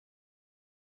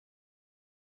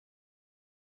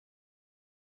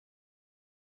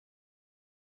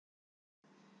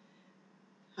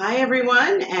Hi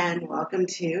everyone, and welcome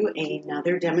to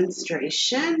another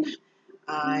demonstration.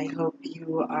 I hope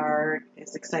you are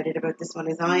as excited about this one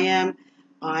as I am.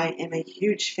 I am a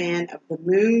huge fan of the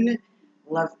moon,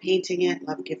 love painting it,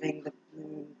 love giving the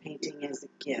moon painting as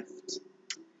a gift.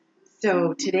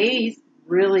 So today's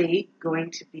really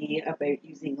going to be about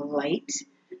using light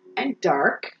and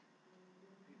dark.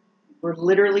 We're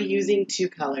literally using two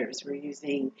colors. We're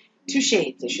using two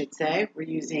shades, I should say. We're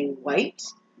using white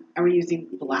and we're using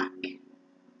black.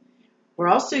 We're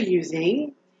also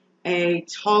using a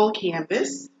tall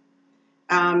canvas.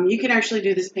 You can actually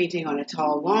do this painting on a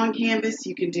tall, long canvas.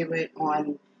 You can do it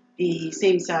on the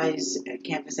same size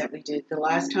canvas that we did the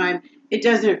last time. It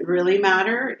doesn't really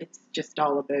matter. It's just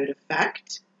all about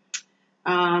effect.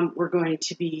 We're going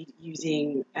to be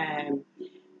using a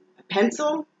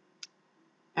pencil,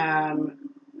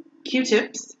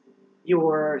 Q-tips,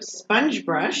 your sponge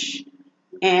brush,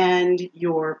 and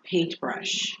your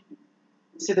paintbrush.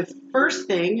 So the first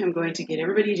thing I'm going to get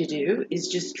everybody to do is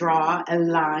just draw a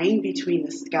line between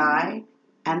the sky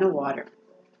and the water.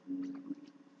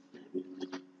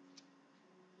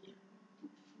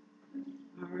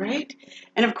 All right.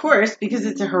 And of course, because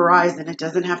it's a horizon, it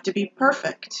doesn't have to be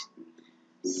perfect.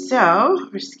 So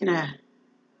we're just going to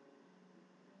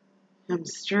come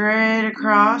straight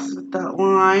across with that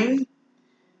line.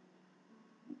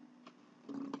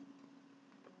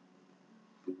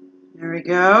 There we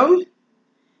go.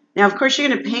 Now, of course, you're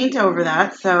going to paint over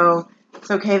that, so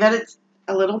it's okay that it's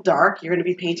a little dark. You're going to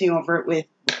be painting over it with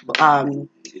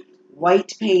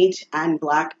white paint and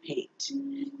black paint.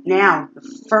 Now,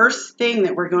 the first thing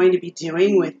that we're going to be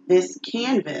doing with this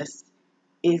canvas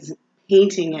is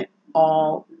painting it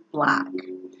all black.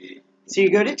 So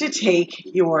you're going to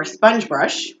take your sponge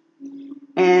brush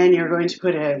and you're going to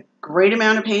put a great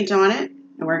amount of paint on it,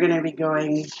 and we're going to be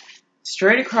going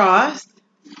straight across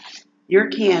your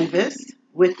canvas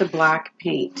with the black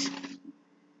paint.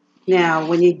 Now,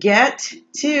 when you get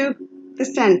to the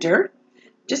center,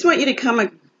 just want you to come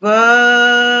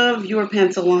above your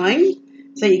pencil line,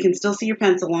 so you can still see your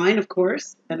pencil line, of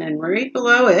course, and then right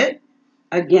below it,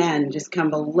 again, just come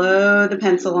below the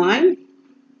pencil line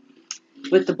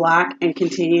with the black and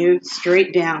continue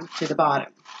straight down to the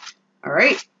bottom. All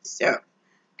right, so I'm going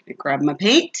to grab my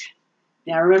paint.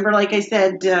 Now remember, like I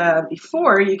said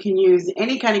before, you can use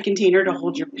any kind of container to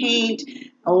hold your paint,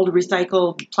 old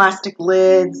recycled plastic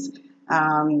lids,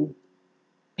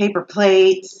 paper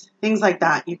plates, things like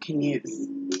that you can use.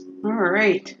 All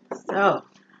right, so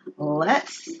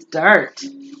let's start.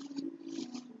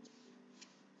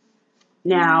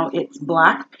 Now it's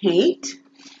black paint,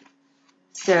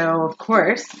 so of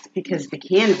course, because the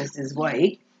canvas is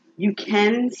white, you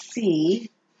can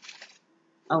see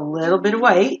a little bit of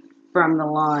white from the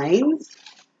lines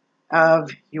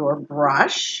of your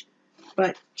brush,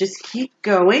 but just keep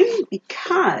going,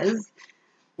 because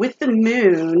with the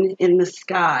moon in the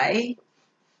sky,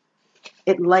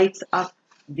 it lights up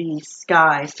the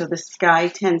sky, so the sky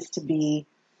tends to be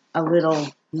a little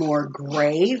more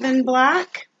gray than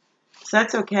black, so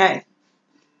that's okay.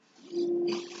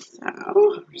 So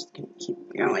we're just going to keep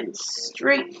going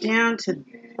straight down to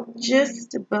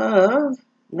just above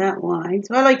that line.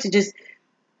 So I like to just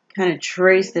kind of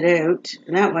trace it out,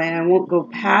 and that way I won't go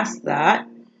past that,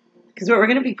 because what we're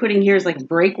going to be putting here is like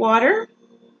breakwater,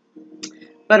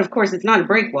 but of course it's not a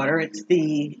breakwater, it's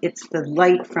the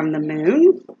light from the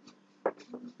moon.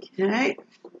 Okay.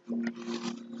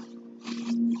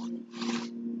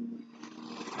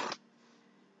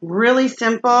 Really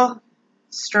simple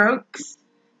strokes,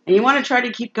 and you want to try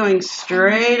to keep going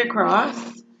straight across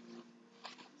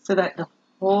so that the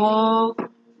whole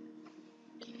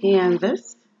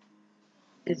canvas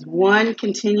is one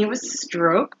continuous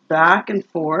stroke back and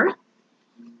forth.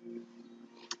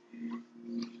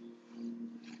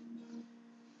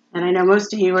 And I know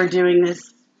most of you are doing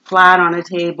this flat on a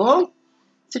table,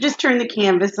 so just turn the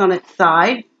canvas on its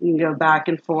side. You can go back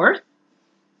and forth.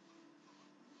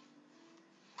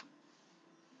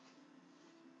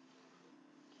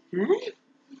 Okay.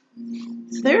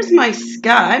 So there's my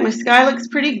sky. My sky looks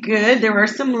pretty good. There are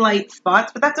some light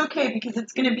spots, but that's okay because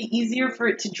it's going to be easier for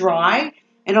it to dry,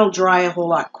 and it'll dry a whole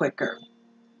lot quicker.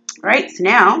 All right, so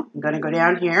now I'm going to go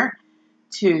down here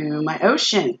to my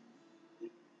ocean.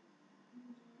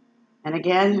 And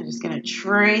again, I'm just going to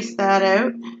trace that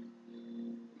out.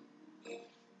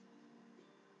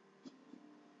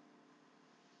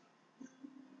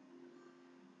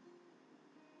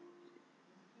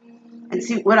 And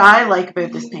see, what I like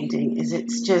about this painting is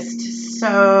it's just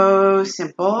so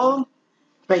simple,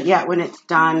 but yet when it's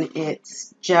done,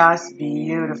 it's just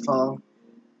beautiful.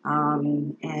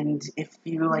 And if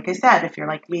you, like I said, if you're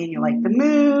like me and you like the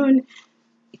moon,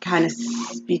 it kind of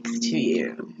speaks to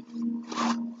you.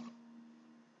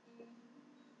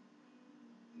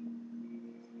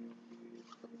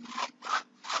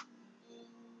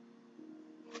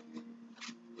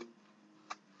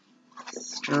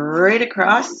 Straight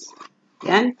across.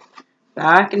 Again,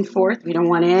 back and forth. We don't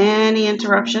want any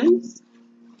interruptions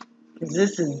because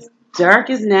this is dark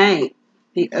as night,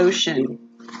 the ocean.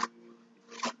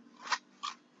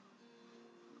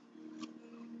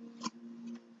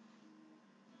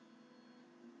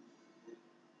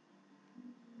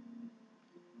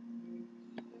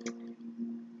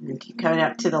 And keep coming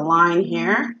up to the line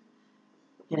here,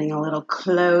 getting a little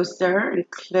closer and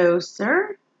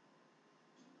closer.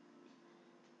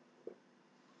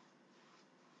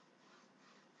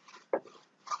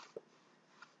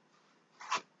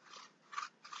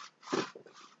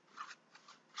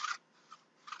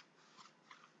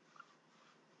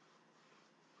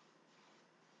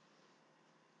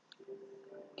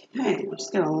 Okay, we're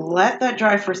just going to let that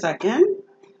dry for a second.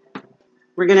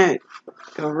 We're going to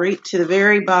go right to the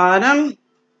very bottom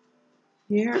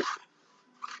here.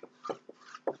 Go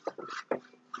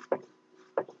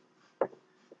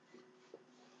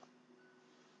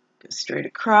straight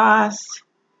across.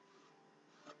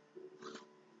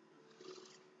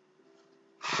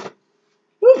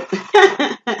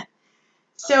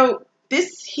 So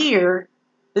this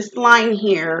line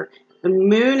here, the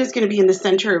moon is going to be in the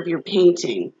center of your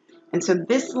painting. And so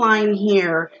this line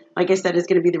here, like I said, is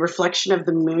going to be the reflection of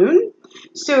the moon.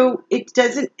 So it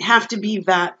doesn't have to be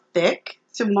that thick.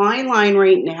 So my line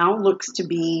right now looks to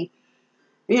be,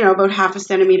 about half a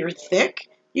centimeter thick.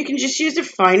 You can just use a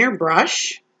finer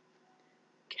brush.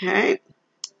 Okay.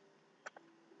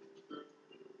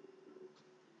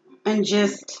 And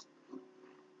just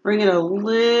bring it a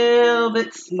little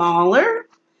bit smaller.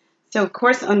 So of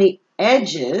course on the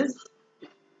edges,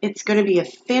 it's going to be a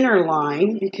thinner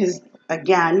line because,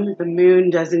 again, the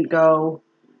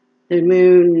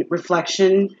moon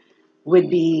reflection would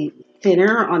be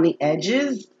thinner on the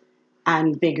edges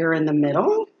and bigger in the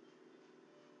middle.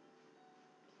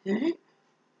 Okay.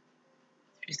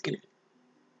 Just going to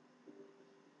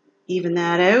even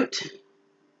that out.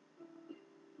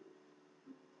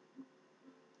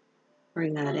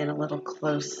 Bring that in a little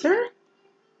closer.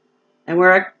 And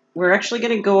we're actually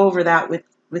going to go over that with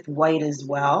white as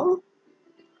well.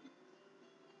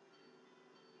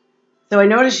 So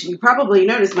you probably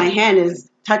noticed my hand is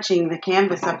touching the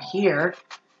canvas up here.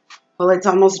 Well, it's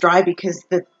almost dry because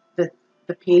the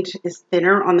paint is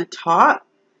thinner on the top.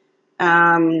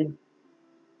 The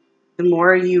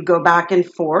more you go back and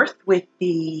forth with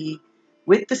the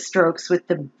strokes with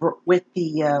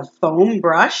the foam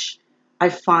brush, I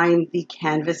find the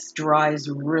canvas dries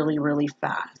really, really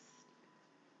fast.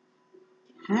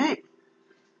 Okay,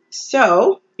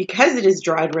 so because it is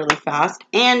dried really fast,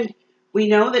 and we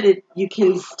know that you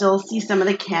can still see some of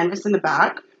the canvas in the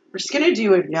back, we're just going to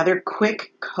do another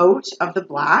quick coat of the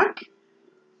black.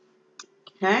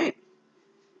 Okay,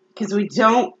 because we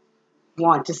don't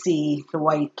want to see the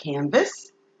white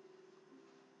canvas.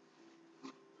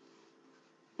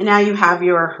 And now you have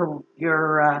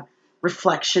your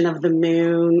reflection of the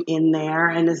moon in there.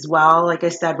 And as well, like I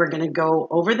said, we're going to go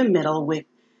over the middle with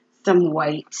some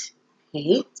white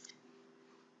paint.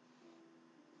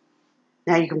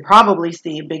 Now you can probably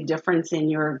see a big difference in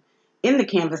the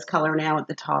canvas color now at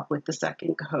the top with the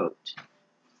second coat,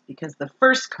 because the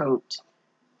first coat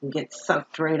gets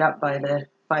sucked right up by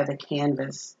the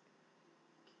canvas.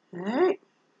 Okay.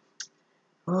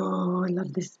 Oh, I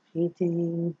love this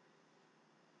painting.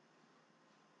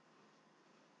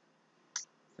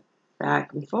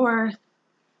 Back and forth,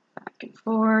 back and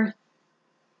forth,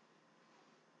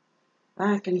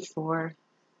 back and forth.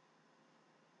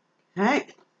 Okay,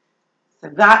 so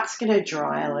that's going to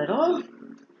dry a little.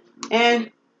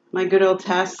 And my good old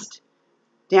test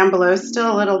down below is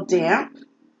still a little damp.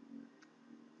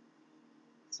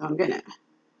 So I'm going to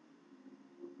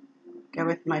go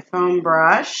with my foam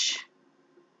brush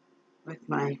with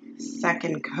my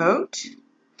second coat.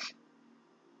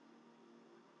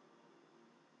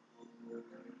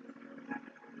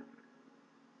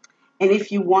 And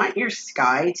if you want your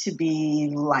sky to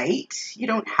be light, you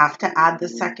don't have to add the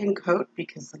second coat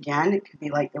because, again, it could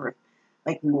be like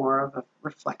more of a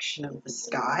reflection of the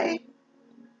sky.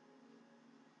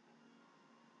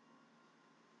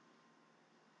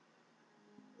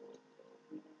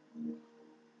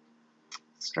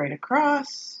 Straight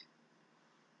across.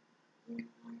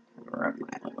 Cover up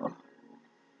my little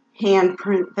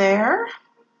handprint there.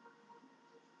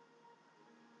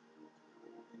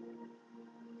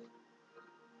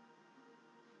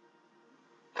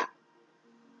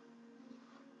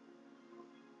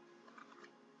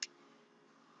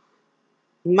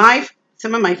 my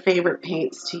some of my favorite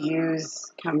paints to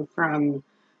use come from,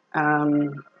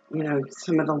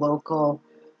 some of the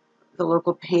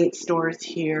local paint stores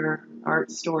here,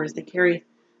 art stores. They carry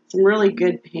some really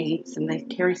good paints, and they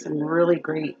carry some really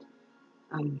great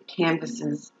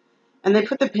canvases. And they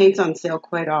put the paints on sale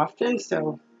quite often.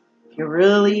 So if you're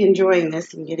really enjoying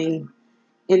this and getting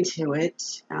into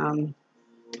it, you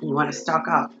want to stock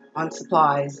up on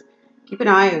supplies. Keep an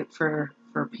eye out for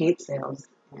paint sales.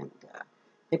 And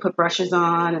they put brushes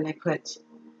on, and they put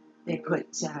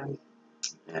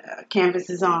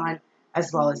canvases on,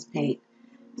 as well as paint.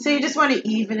 So you just want to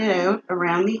even it out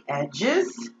around the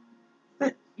edges.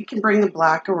 But you can bring the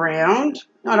black around,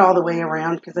 not all the way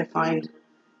around, because I find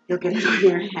you'll get it on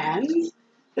your hands.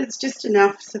 But it's just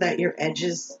enough so that your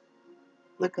edges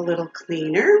look a little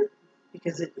cleaner,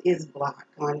 because it is black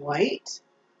on white.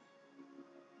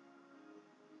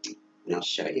 And I'll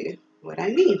show you what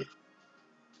I mean.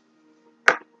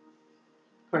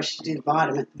 Of course, you do the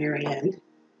bottom at the very end.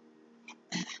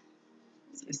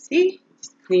 So see,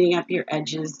 just cleaning up your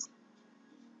edges.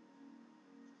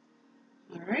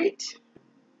 All right.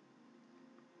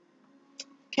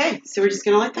 Okay, so we're just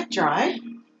going to let that dry.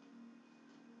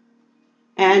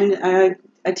 And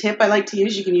a tip I like to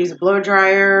use, you can use a blow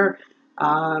dryer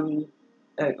on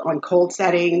cold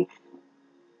setting.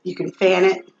 You can fan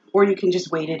it, or you can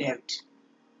just wait it out.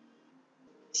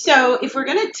 So if we're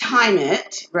going to time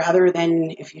it, rather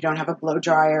than if you don't have a blow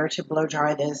dryer to blow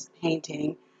dry this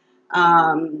painting,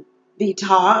 the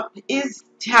top is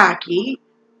tacky,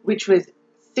 which was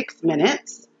 6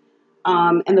 minutes,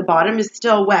 and the bottom is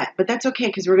still wet. But that's okay,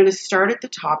 because we're going to start at the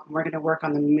top, and we're going to work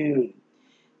on the moon.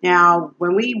 Now,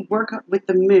 when we work with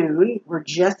the moon, we're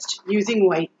just using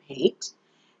white paint,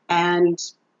 and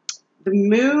the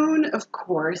moon, of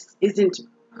course, isn't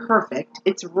perfect.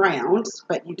 It's round,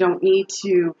 but you don't need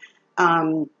to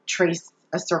trace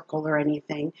a circle or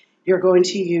anything. You're going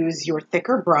to use your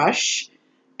thicker brush,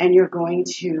 and you're going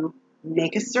to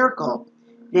make a circle.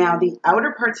 Now, the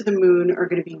outer parts of the moon are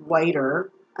going to be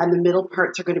whiter, and the middle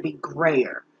parts are going to be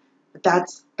grayer. But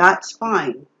that's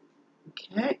fine.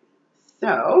 Okay,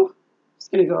 so I'm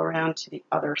just going to go around to the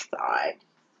other side.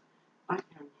 I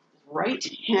am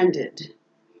right-handed.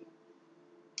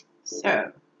 So,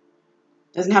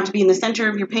 it doesn't have to be in the center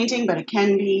of your painting, but it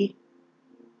can be.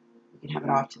 You can have it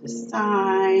off to the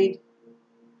side.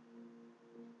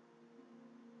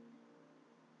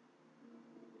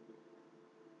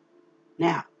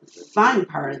 Now, the fun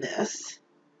part of this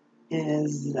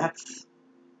is that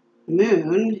the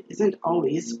moon isn't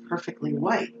always perfectly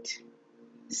white.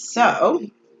 So,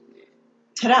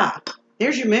 ta-da!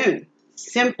 There's your moon.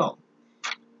 Simple.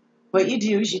 What you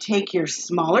do is you take your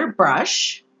smaller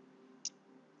brush,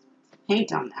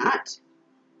 paint on that,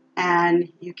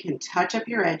 and you can touch up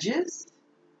your edges.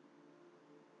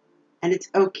 And it's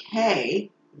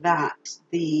okay that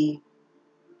the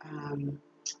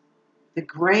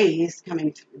gray is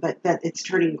coming, but that it's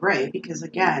turning gray, because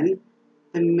again,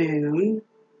 the moon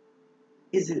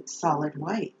isn't solid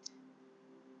white.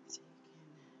 So you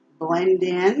can blend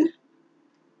in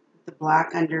with the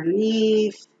black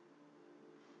underneath.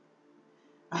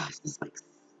 Oh, this is like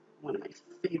one of my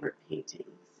favorite paintings.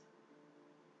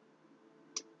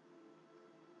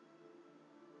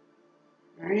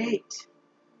 All right.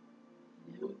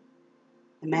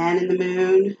 The man in the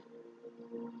moon.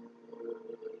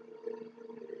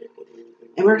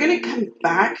 And we're going to come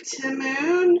back to the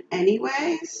moon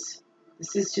anyways.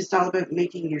 This is just all about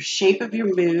making your shape of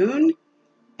your moon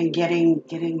and getting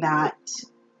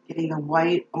the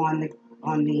white on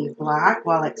the black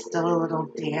while it's still a little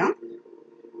damp.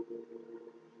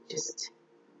 Just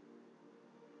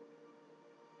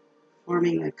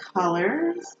forming the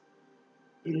colors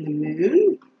in the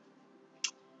moon.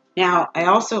 Now,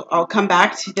 I'll come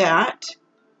back to that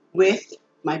with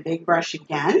my big brush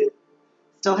again.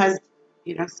 Still has,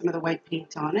 some of the white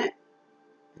paint on it.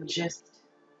 And just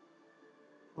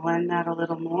blend that a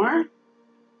little more.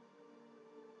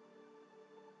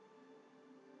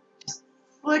 Just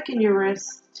flicking your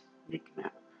wrist, making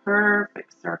that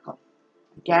perfect circle.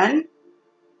 Again,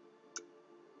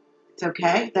 it's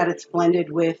okay that it's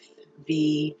blended with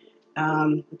the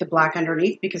black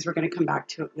underneath, because we're going to come back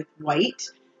to it with white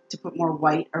to put more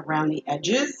white around the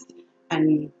edges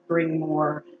and bring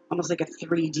more, almost like a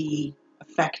 3D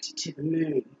effect to the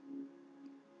moon.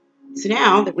 So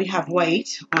now that we have white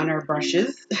on our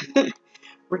brushes,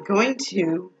 we're going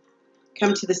to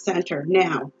come to the center.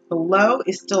 Now, below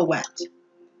is still wet,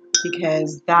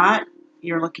 because that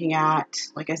you're looking at,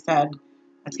 like I said,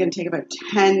 that's going to take about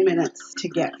 10 minutes to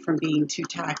get from being too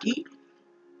tacky.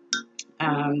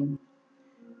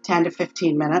 10 to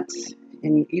 15 minutes.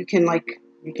 And you can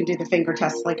You can do the finger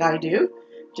test like I do,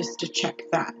 just to check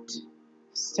that.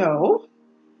 So,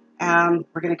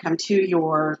 we're going to come to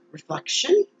your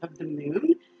reflection of the moon,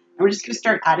 and we're just going to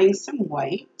start adding some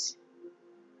white.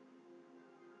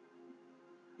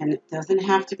 And it doesn't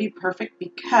have to be perfect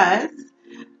because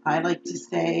I like to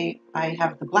say I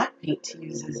have the black paint to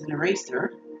use as an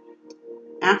eraser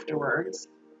afterwards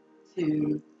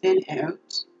to thin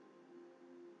out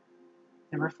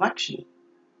the reflection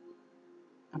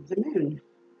of the moon.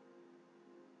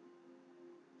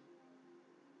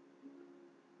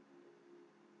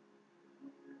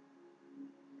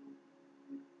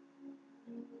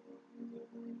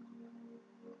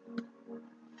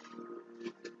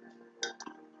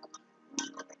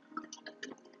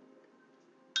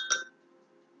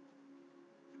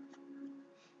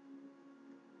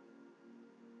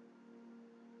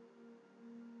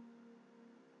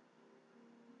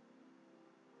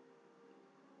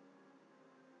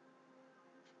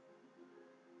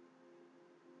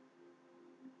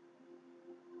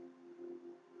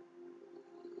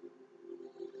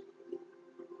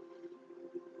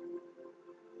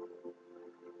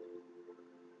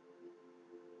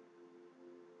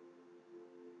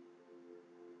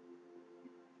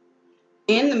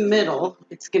 In the middle,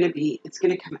 it's going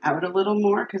to come out a little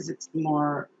more because it's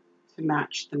more to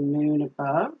match the moon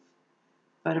above.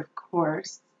 But of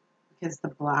course, because the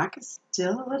black is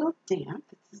still a little damp,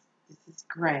 this is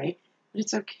gray, but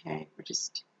it's okay. We're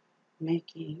just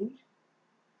making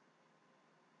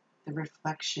the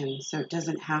reflection so it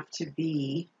doesn't have to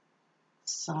be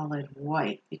solid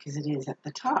white because it is at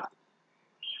the top.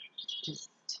 Just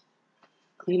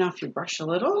clean off your brush a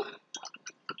little.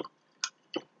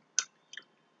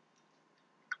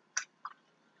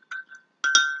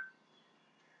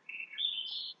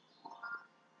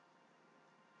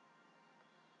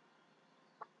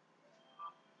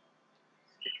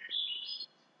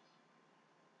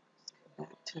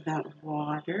 Back to that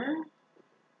water.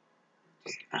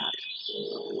 Just add a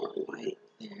little more white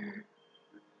there.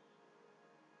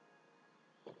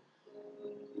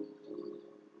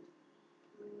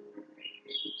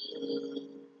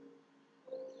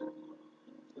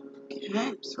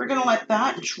 Okay, so we're going to let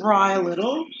that dry a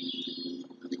little,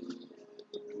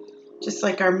 just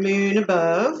like our moon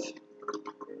above.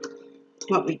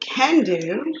 What we can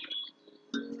do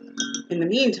in the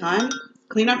meantime,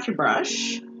 clean off your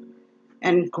brush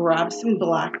and grab some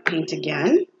black paint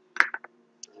again.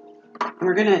 And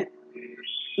we're going to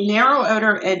narrow out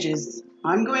our edges.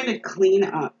 I'm going to clean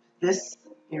up this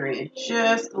area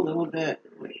just a little bit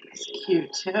with this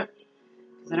Q-tip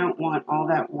because I don't want all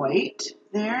that white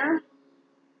there.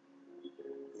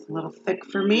 It's a little thick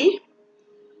for me.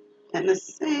 And the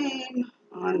same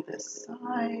on this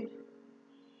side.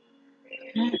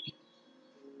 Okay.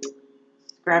 Just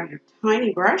grab your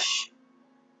tiny brush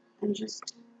and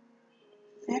just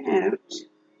thin out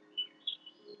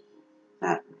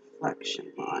that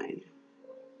reflection line.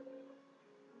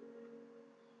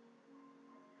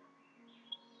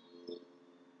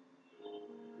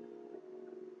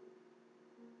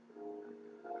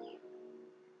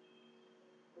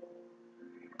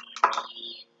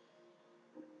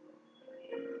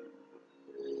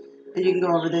 And you can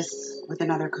go over this with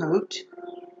another coat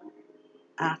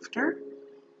after.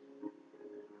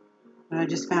 But I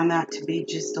just found that to be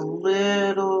just a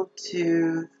little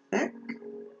too thick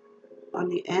on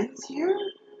the ends here.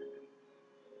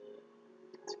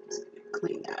 So I'm just going to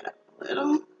clean that up a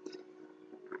little.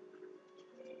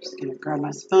 Just going to grab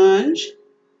my sponge.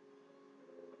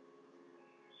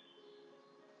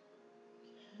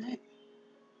 Okay.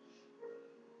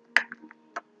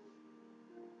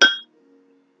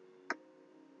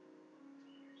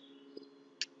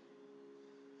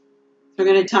 So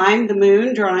we're going to time the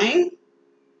moon drying,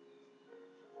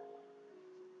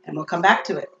 and we'll come back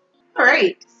to it. All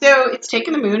right, so it's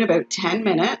taken the moon about 10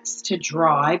 minutes to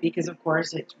dry because, of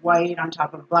course, it's white on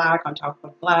top of black on top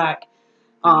of black.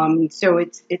 So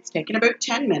it's taken about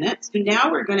 10 minutes. So now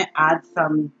we're going to add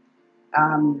some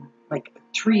like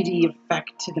 3D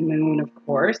effect to the moon, of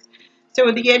course.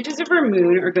 So the edges of our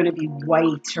moon are going to be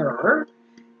whiter,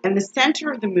 and the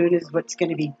center of the moon is what's going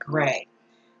to be gray.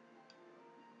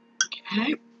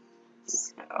 Okay,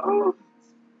 so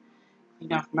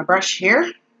clean off my brush here.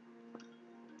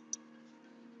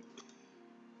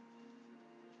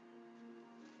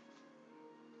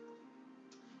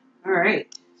 All right,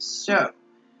 so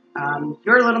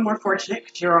you're a little more fortunate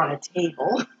because you're on a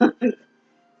table.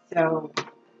 So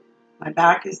my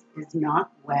back is not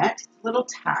wet. It's a little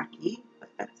tacky, but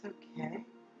that's okay.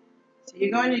 So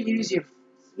you're going to use your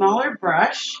smaller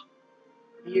brush.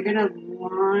 And you're going to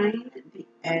line the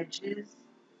edges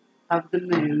of the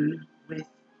moon with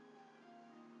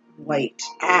white.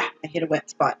 Ah, I hit a wet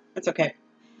spot. That's okay.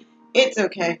 It's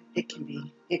okay. It can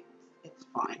be. It's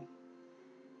fine.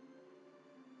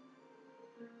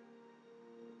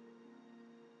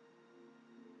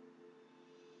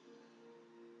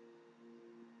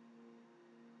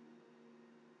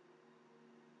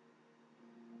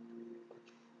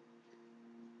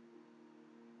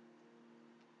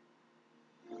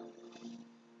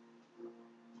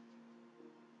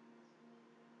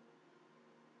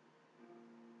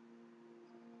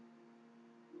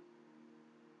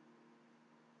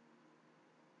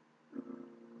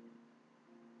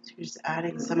 So just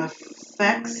adding some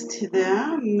effects to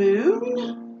the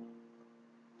moon.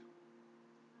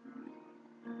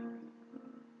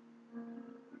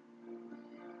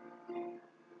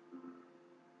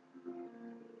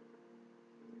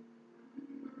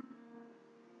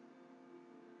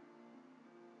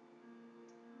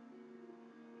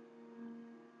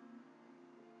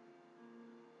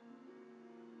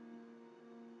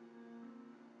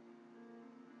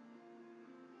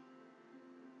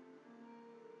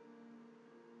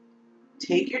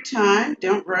 Take your time.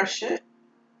 Don't rush it.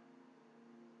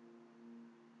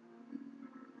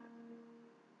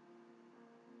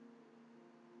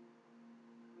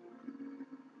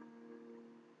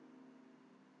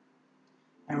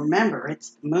 And remember, it's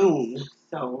the moon,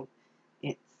 so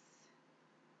it's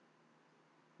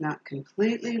not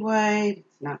completely white.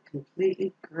 It's not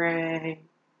completely gray.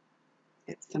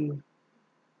 It's some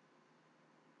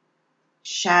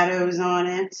shadows on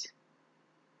it,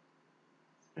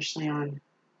 especially on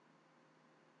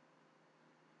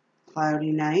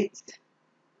cloudy nights.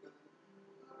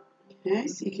 Okay,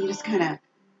 so you can just kind of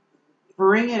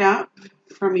bring it up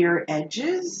from your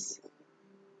edges.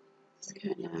 Just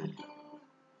kind of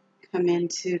come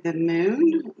into the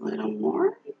moon a little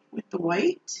more with the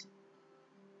white.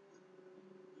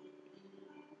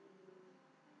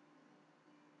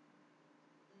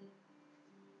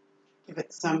 Give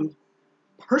it some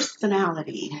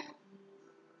personality.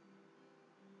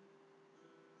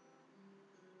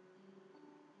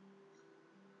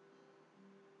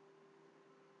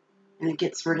 And it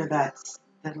gets rid of that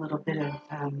little bit of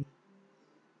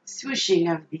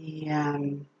swooshing of the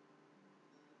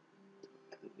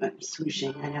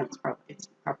swooshing. I know it's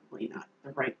probably not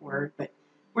the right word, but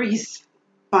where you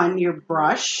spun your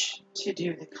brush to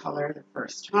do the color the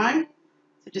first time.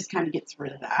 So it just kind of gets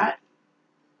rid of that.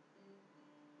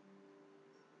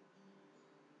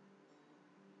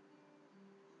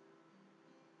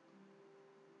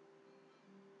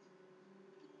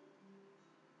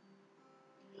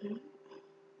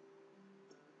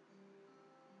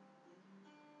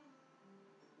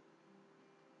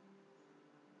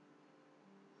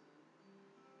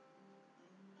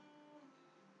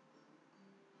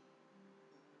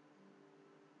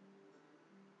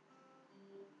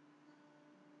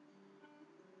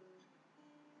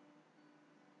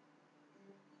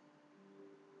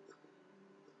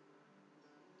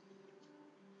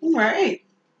 All right.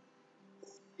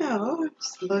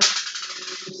 So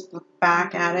just look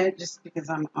back at it just because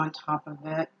I'm on top of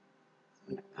it.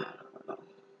 I'm going to add a little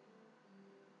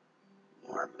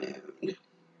more moon.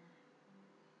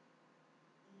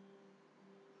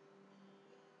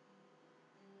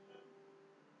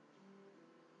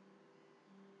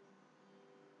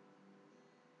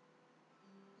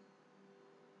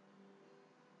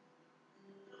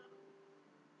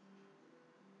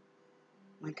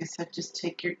 Like I said, just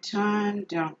take your time.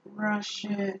 Don't rush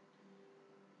it.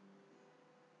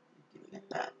 Give it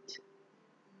that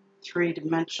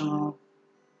three-dimensional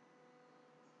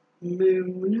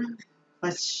moon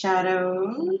plus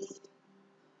shadows.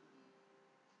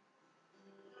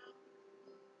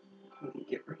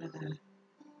 Get rid of the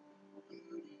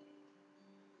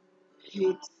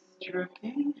paint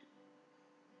stroking.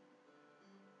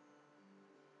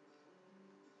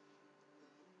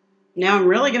 Now I'm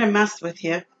really going to mess with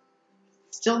you.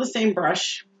 Still the same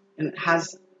brush, and it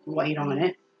has white on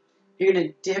it. You're going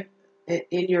to dip it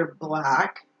in your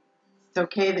black. It's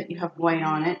okay that you have white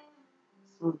on it.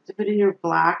 So dip it in your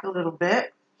black a little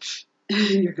bit.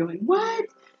 And you're going, what?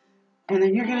 And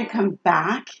then you're going to come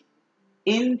back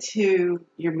into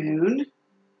your moon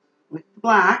with the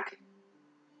black.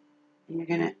 And you're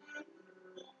going to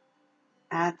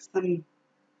add some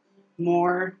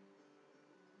more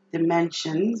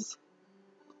dimensions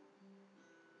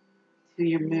to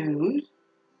your moon.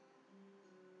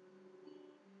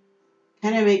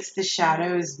 Kind of makes the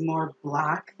shadows more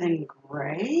black than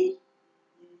gray.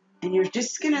 And you're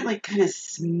just going to like kind of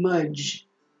smudge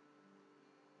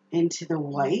into the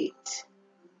white.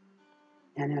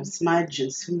 I know, smudge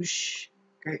and swoosh,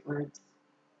 great words.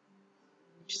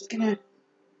 I'm just going to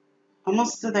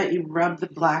almost so that you rub the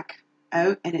black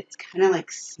out and it's kind of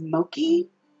like smoky.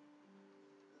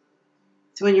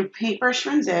 So when your paintbrush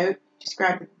runs out, just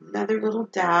grab another little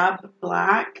dab of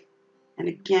black, and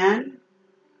again,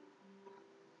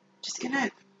 just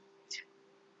gonna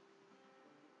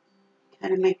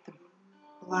kind of make the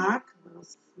black a little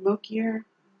smokier.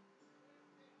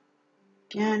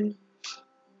 Again,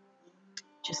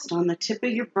 just on the tip of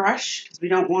your brush, because we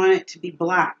don't want it to be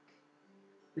black.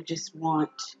 We just want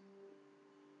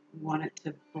it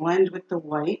to blend with the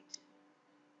white.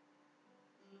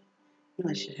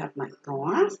 I should have my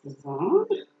glasses on.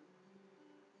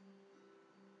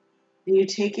 And you're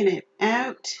taking it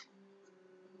out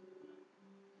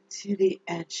to the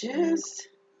edges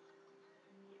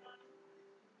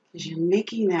because you're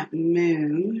making that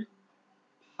moon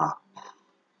pop.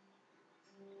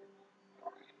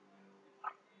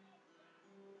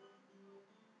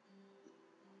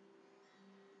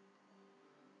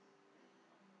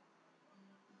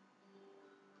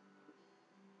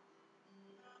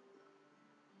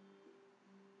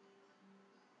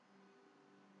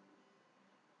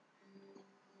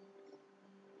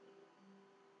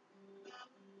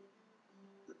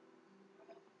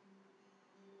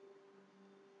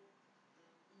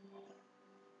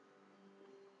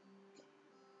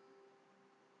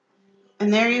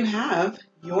 And there you have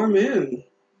your moon.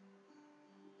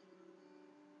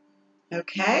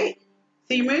 Okay?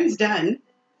 So your moon's done.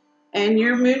 And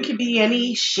your moon can be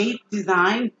any shape,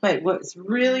 design, but what's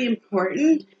really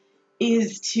important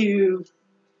is to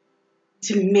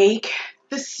make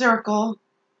the circle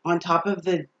on top of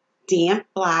the damp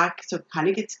black so it kind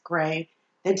of gets gray,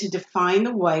 then to define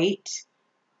the white,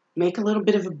 make a little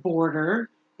bit of a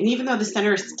border, and even though the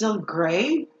center is still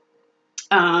gray,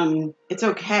 it's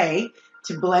okay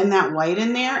to blend that white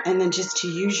in there and then just to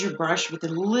use your brush with a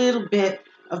little bit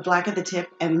of black at the tip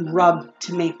and rub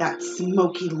to make that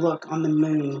smoky look on the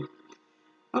moon.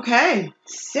 Okay,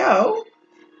 so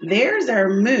there's our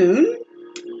moon.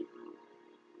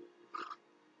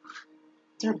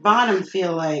 What's our bottom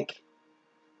feel like?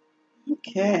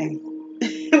 Okay.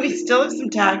 We still have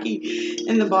some tacky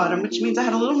in the bottom, which means I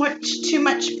had a little too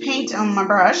much paint on my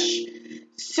brush.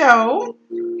 So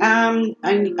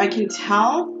I can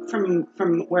tell from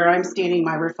where I'm standing,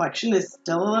 my reflection is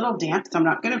still a little damp, so I'm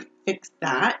not going to fix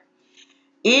that.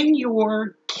 In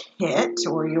your kit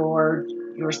or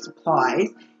your supplies,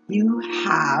 you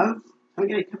have, I'm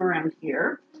going to come around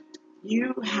here,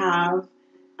 you have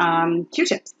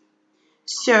Q-tips.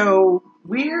 So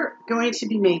we're going to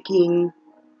be making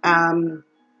the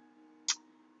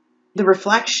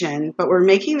reflection, but we're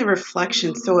making the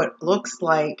reflection so it looks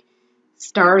like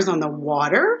stars on the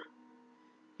water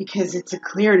because it's a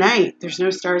clear night. There's no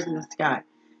stars in the sky.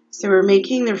 So we're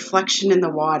making the reflection in the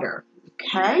water,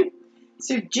 okay?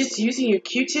 So just using your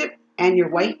Q-tip and your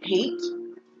white paint,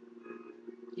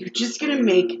 you're just going to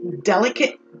make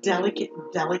delicate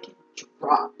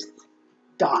drops.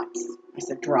 Dots. I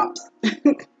said drops.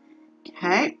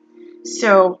 Okay?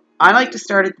 So I like to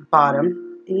start at the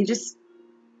bottom, and you just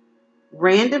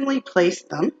randomly place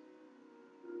them.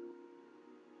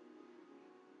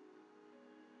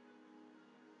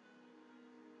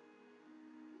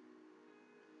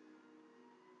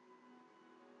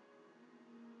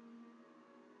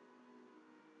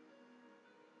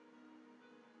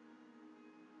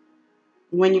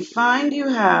 When you find you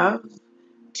have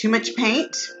too much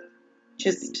paint,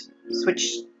 just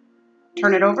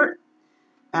turn it over,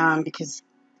 because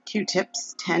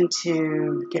Q-tips tend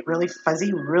to get really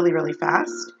fuzzy really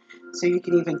fast. So you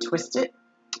can even twist it.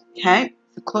 Okay,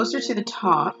 so closer to the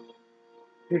top,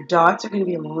 your dots are going to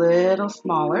be a little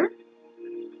smaller.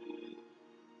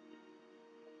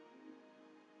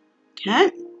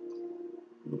 Okay,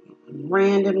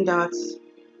 random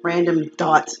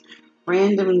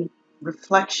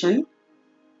reflection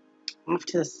off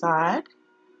to the side.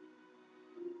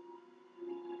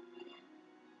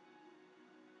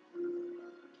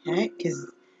 Okay,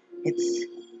 because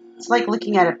it's like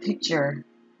looking at a picture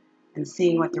and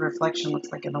seeing what the reflection looks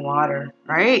like in the water,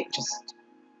 right?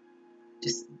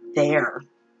 Just there.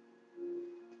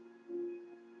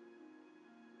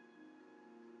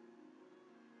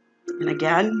 And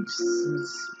again,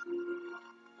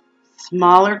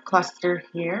 smaller cluster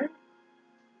here,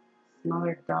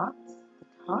 smaller dots at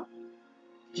the top.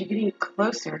 You're getting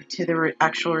closer to the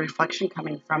actual reflection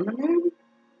coming from the moon.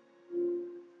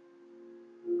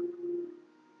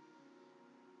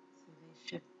 So they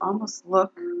should almost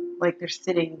look like they're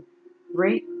sitting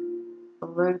right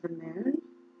below the moon.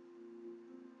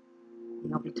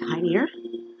 And they'll be tinier,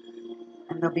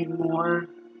 and they'll be more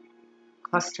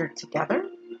clustered together.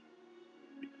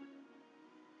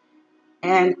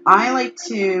 And I like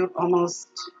to almost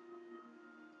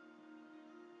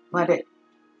let it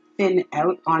thin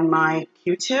out on my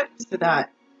Q-tip so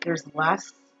that there's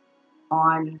less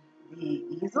on the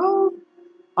easel,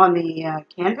 on the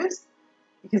canvas,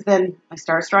 because then my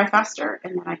stars dry faster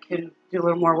and then I can do a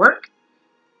little more work.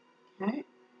 Okay,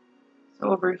 so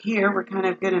over here we're kind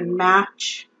of going to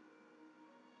match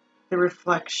the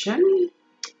reflection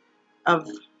of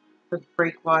the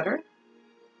breakwater,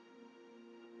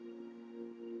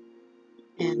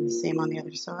 and the same on the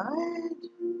other side.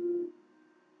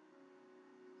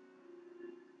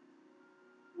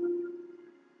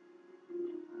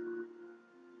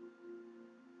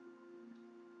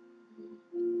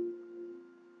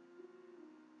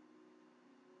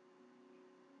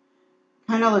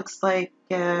 Kind of looks like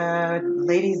a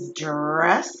lady's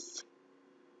dress.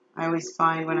 I always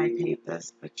find when I paint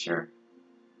this picture.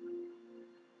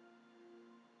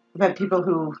 I've had people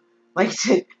who like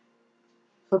to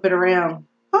flip it around.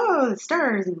 Oh, the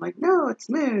stars. And I'm like, no, it's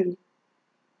moon.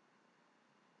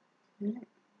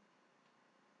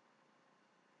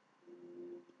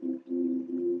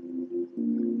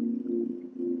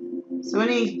 So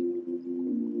any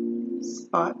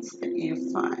spots that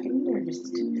you find are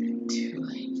just too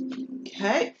light.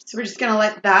 Okay, so we're just going to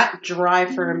let that dry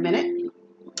for a minute.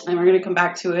 And we're going to come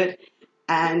back to it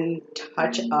and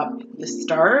touch up the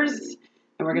stars.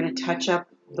 And we're going to touch up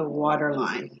the water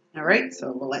line. All right,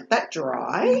 so we'll let that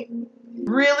dry.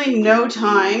 Really no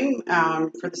time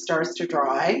for the stars to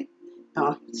dry.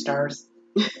 Stars,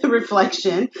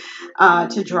 reflection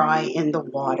to dry in the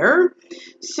water.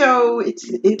 So it's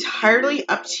entirely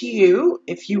up to you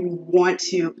if you want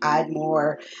to add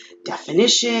more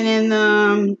definition in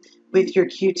them with your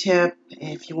Q-tip,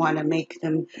 if you want to make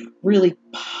them really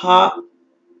pop.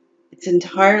 It's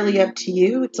entirely up to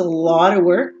you. It's a lot of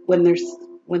work when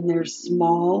they're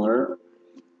smaller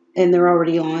and they're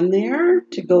already on there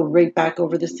to go right back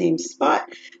over the same spot.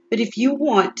 But if you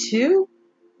want to,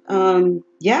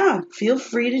 yeah, feel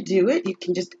free to do it. You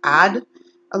can just add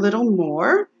a little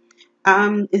more.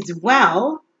 As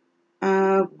well,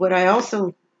 what I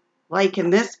also like in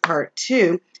this part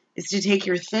too is to take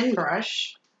your thin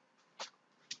brush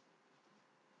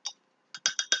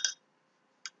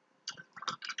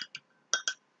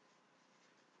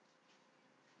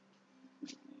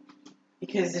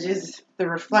because it is the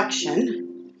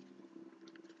reflection,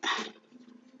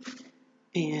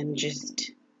 and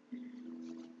just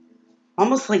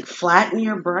almost like flatten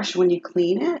your brush when you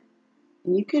clean it.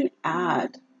 And you can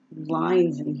add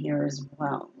lines in here as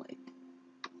well. Like,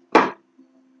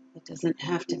 it doesn't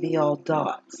have to be all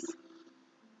dots.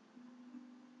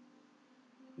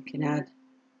 You can add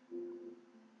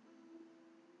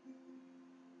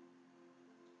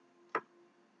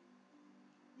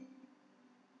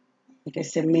like I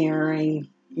said, mirroring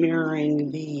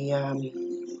the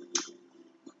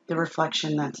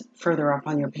reflection that's further up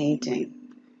on your painting.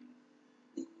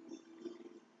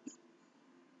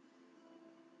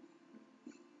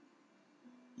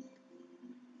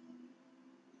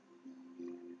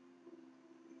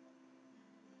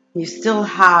 You still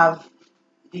have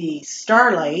the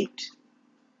starlight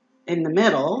in the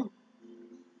middle,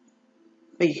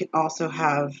 but you can also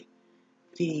have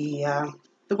the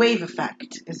wave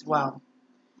effect as well.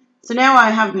 So now I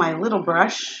have my little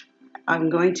brush. I'm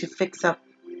going to fix up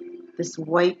this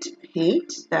white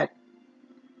paint that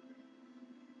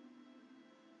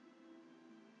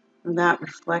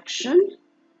reflection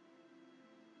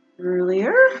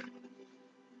earlier.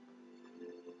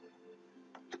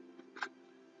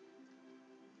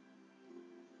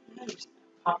 I'm just going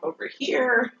to pop over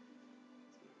here,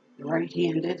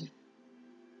 right-handed.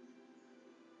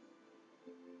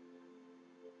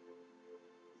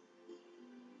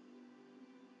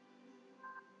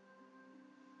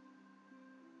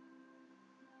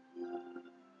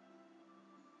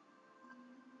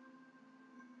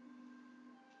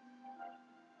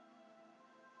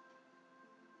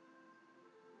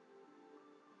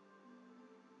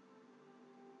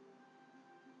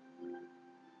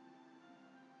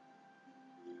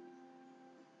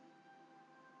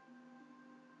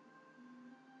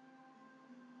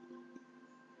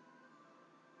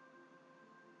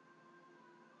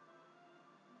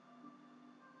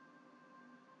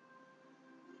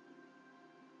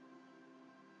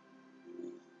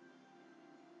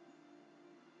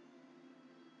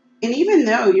 And even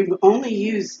though you've only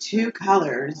used two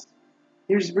colors,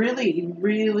 you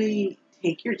really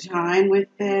take your time with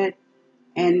it,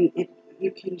 and you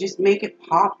can just make it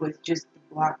pop with just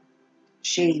the black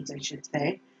shades, I should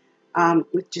say.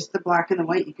 With just the black and the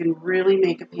white, you can really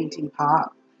make a painting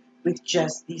pop with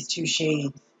just these two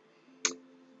shades.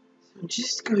 I'm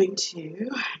just going to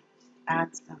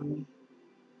add some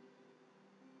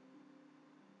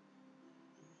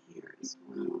here as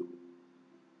well.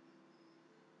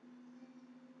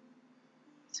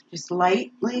 So just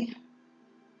lightly.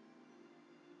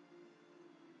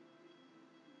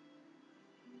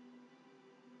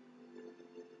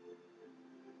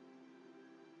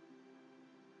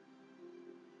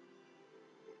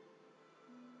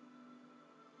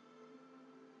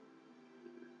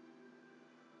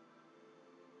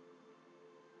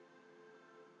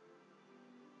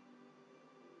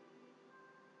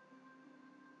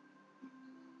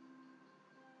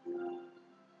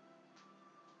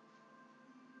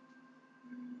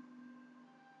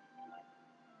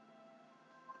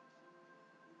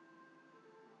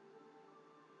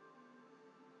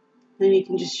 Then you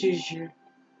can just use your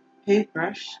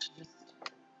paintbrush to just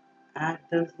add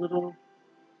those little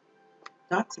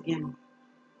dots again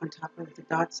on top of the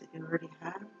dots that you already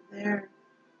have there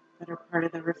that are part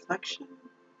of the reflection.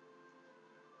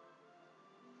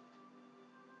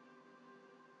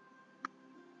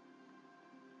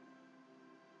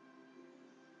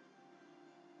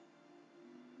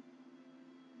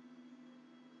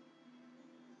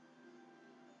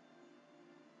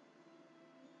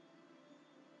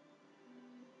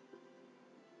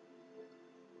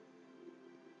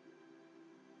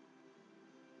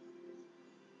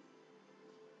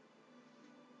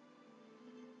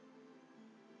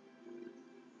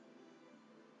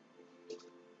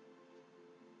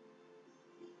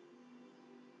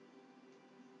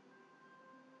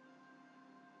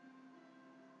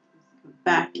 Just go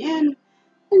back in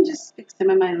and just pick some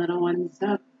of my little ones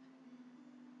up.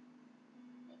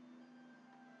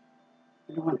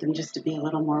 I want them just to be a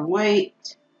little more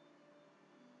white.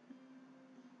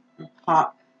 And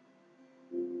pop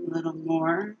a little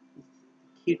more.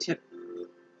 Q-tip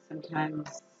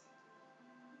sometimes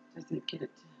doesn't get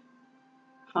it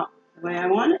to pop the way I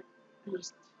want it. I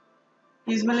just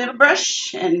use my little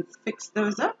brush and fix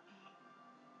those up.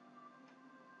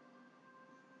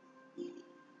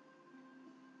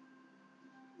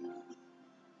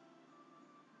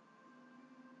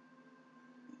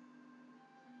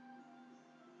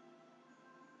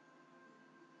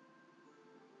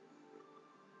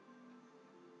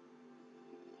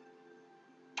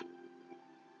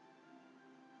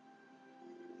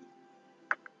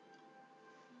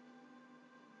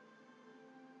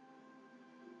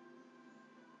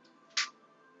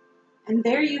 And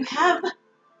there you have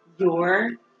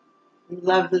your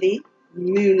lovely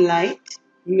moon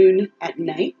at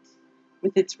night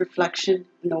with its reflection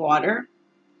in the water.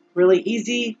 Really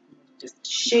easy, just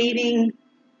shading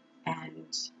and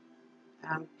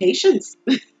patience.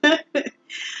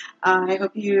 I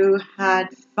hope you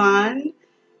had fun.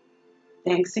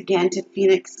 Thanks again to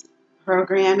Phoenix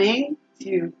Programming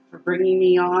for bringing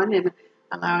me on and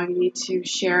allowing me to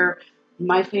share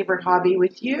my favorite hobby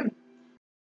with you.